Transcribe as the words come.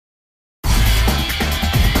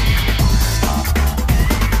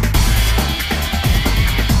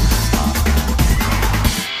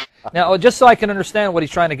Now, just so I can understand what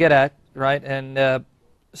he's trying to get at, right, and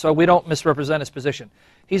so we don't misrepresent his position.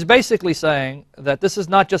 He's basically saying that this is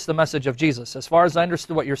not just the message of Jesus. As far as I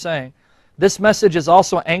understood what you're saying, this message is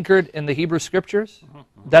also anchored in the Hebrew Scriptures.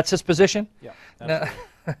 That's his position? Yeah. Now,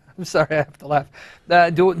 I'm sorry, I have to laugh.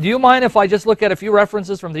 Do you mind if I just look at a few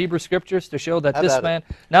references from the Hebrew Scriptures to show that this man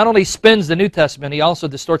not only spins the New Testament, he also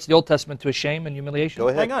distorts the Old Testament to his shame and humiliation? Go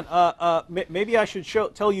ahead. Hang on. Maybe I should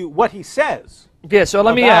tell you what he says. Yeah, so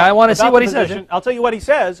let me, I want to see what he says. Yeah? I'll tell you what he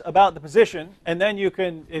says about the position, and then you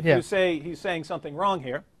can, if you say he's saying something wrong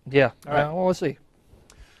here. Yeah, all right. Well, we'll see.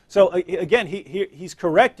 So again, he's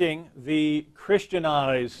correcting the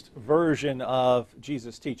Christianized version of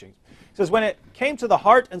Jesus' teachings. He says, when it came to the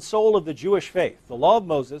heart and soul of the Jewish faith, the law of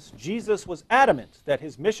Moses, Jesus was adamant that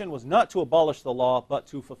his mission was not to abolish the law, but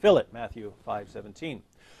to fulfill it, Matthew 5:17.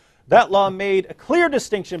 That law made a clear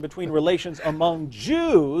distinction between relations among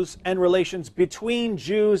Jews and relations between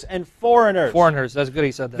Jews and foreigners. Foreigners, that's good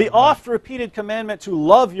he said that. The oft-repeated commandment to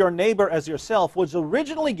love your neighbor as yourself was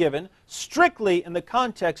originally given strictly in the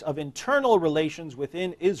context of internal relations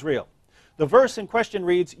within Israel. The verse in question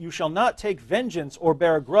reads, "You shall not take vengeance or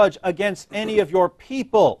bear a grudge against any of your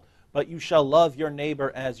people, but you shall love your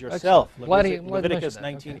neighbor as yourself." Leviticus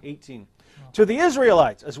 19:18. To the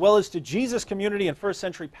Israelites, as well as to Jesus' community in first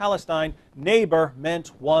century Palestine, neighbor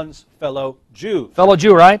meant one's fellow Jew. Fellow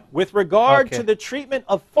Jew, right? With regard to the treatment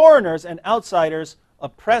of foreigners and outsiders,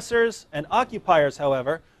 oppressors and occupiers,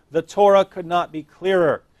 however, the Torah could not be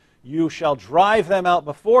clearer. You shall drive them out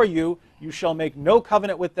before you. You shall make no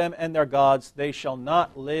covenant with them and their gods. They shall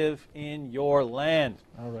not live in your land.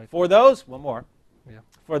 All right. For those, one more. Yeah.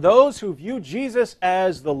 For those who view Jesus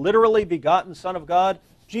as the literally begotten Son of God,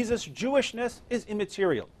 Jesus' Jewishness is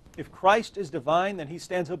immaterial. If Christ is divine, then he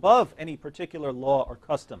stands above any particular law or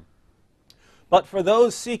custom. But for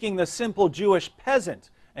those seeking the simple Jewish peasant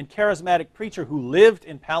and charismatic preacher who lived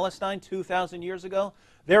in Palestine 2,000 years ago,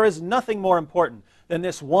 there is nothing more important than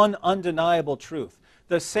this one undeniable truth.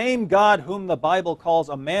 The same God whom the Bible calls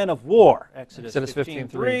a man of war, Exodus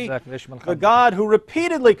 15:3, the God who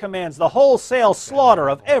repeatedly commands the wholesale slaughter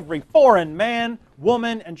of every foreign man,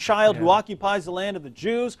 woman, and child who occupies the land of the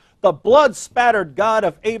Jews, the blood-spattered God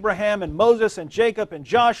of Abraham and Moses and Jacob and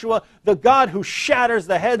Joshua, the God who shatters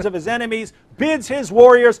the heads of his enemies, bids his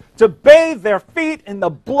warriors to bathe their feet in the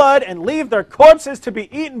blood and leave their corpses to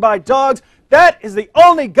be eaten by dogs. That is the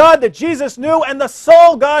only God that Jesus knew and the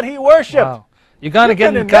sole God he worshipped. Wow. You're kind of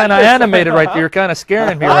getting kind of animated right there. You're kind of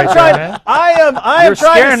scaring me right there, man. I am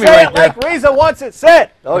trying to say it like Reza wants it said.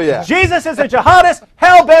 Oh, yeah. Jesus is a jihadist,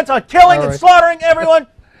 hell-bent on killing and slaughtering everyone.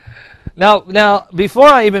 Now, before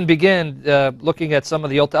I even begin looking at some of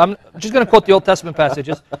the Old Testament, I'm just going to quote the Old Testament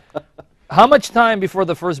passages. How much time before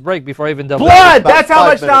the first break, before I even double? Blood! That's how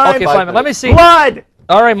much time! Okay, 5 minutes. Let me see. Blood!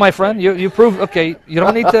 All right, my friend, you prove, okay, you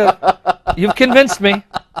don't need to, you've convinced me.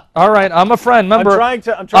 All right, I'm a friend, remember,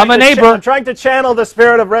 I'm a neighbor. I'm trying to channel the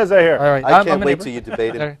spirit of Reza here. All right, I can't wait till you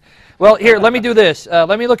debate him. Well, here, let me do this.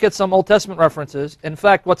 Let me look at some Old Testament references. In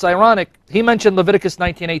fact, what's ironic, he mentioned Leviticus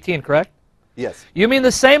 19:18, correct? Yes. You mean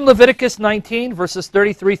the same Leviticus 19, verses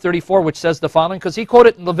 33, 34, which says the following? Because he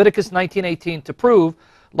quoted in Leviticus 19:18 to prove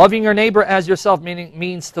loving your neighbor as yourself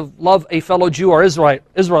means to love a fellow Jew or Israelite,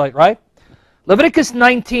 right? Leviticus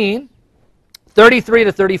 19, 33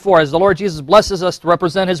 to 34, as the Lord Jesus blesses us to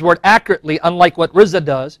represent his word accurately, unlike what Reza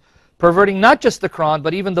does, perverting not just the Quran,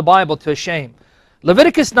 but even the Bible to his shame.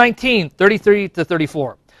 Leviticus 19, 33 to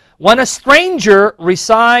 34. When a stranger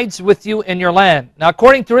resides with you in your land. Now,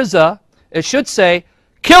 according to Reza, it should say,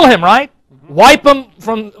 kill him, right? Wipe him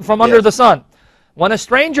from under the sun. When a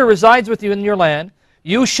stranger resides with you in your land,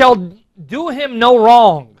 you shall do him no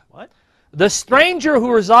wrong. What? The stranger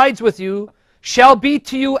who resides with you shall be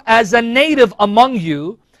to you as a native among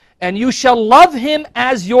you, and you shall love him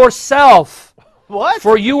as yourself. What?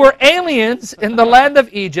 For you were aliens in the land of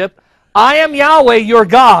Egypt. I am Yahweh, your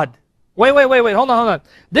God. Wait, hold on.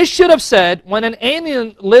 This should have said, when an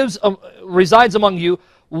alien resides among you,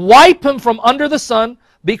 wipe him from under the sun,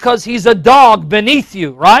 because he's a dog beneath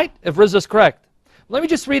you, right? If Rizza's correct. Let me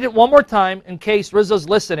just read it one more time in case Rizza's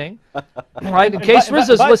listening, right? In case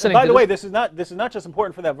Rizza's listening. By the way, this is not just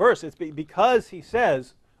important for that verse. It's because he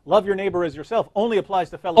says, "Love your neighbor as yourself." Only applies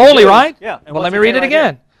to fellow Only, Jews. right? Yeah. Well, let me read it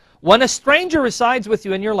again. When a stranger resides with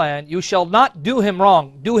you in your land, you shall not do him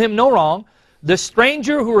wrong. Do him no wrong. The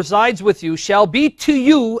stranger who resides with you shall be to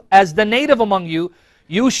you as the native among you.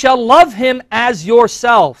 You shall love him as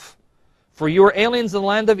yourself. For you are aliens in the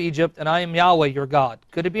land of Egypt, and I am Yahweh, your God.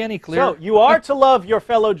 Could it be any clearer? So you are to love your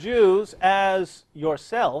fellow Jews as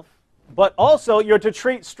yourself, but also you're to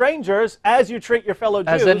treat strangers as you treat your fellow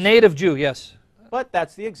Jews. As a native Jew, yes. But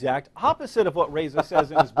that's the exact opposite of what Reza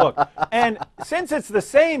says in his book. And since it's the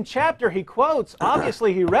same chapter he quotes,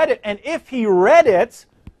 obviously he read it. And if he read it,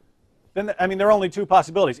 then, I mean, there are only two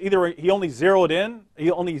possibilities. Either he only zeroed in,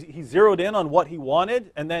 he zeroed in on what he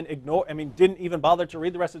wanted and then didn't even bother to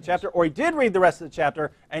read the rest of the chapter, or he did read the rest of the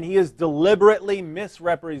chapter and he is deliberately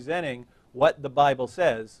misrepresenting what the Bible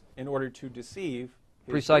says in order to deceive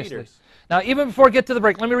his readers. Now, even before I get to the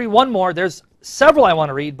break, let me read one more. There's several I want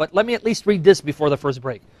to read, but let me at least read this before the first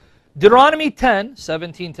break. Deuteronomy 10,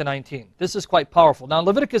 17 to 19. This is quite powerful. Now,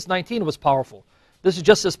 Leviticus 19 was powerful. This is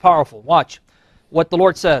just as powerful. Watch what the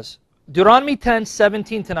Lord says. Deuteronomy 10,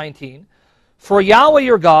 17 to 19. For Yahweh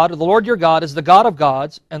your God, the Lord your God, is the God of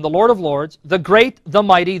gods and the Lord of lords, the great, the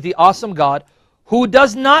mighty, the awesome God, who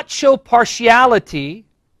does not show partiality,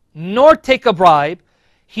 nor take a bribe.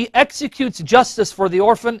 He executes justice for the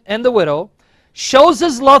orphan and the widow, shows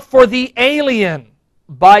his love for the alien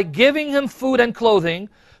by giving him food and clothing.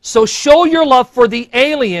 So show your love for the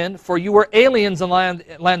alien, for you were aliens in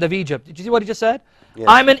the land of Egypt. Did you see what he just said? Yes.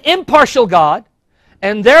 I'm an impartial God,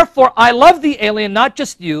 and therefore I love the alien, not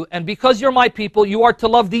just you. And because you're my people, you are to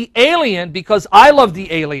love the alien because I love the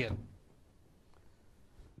alien.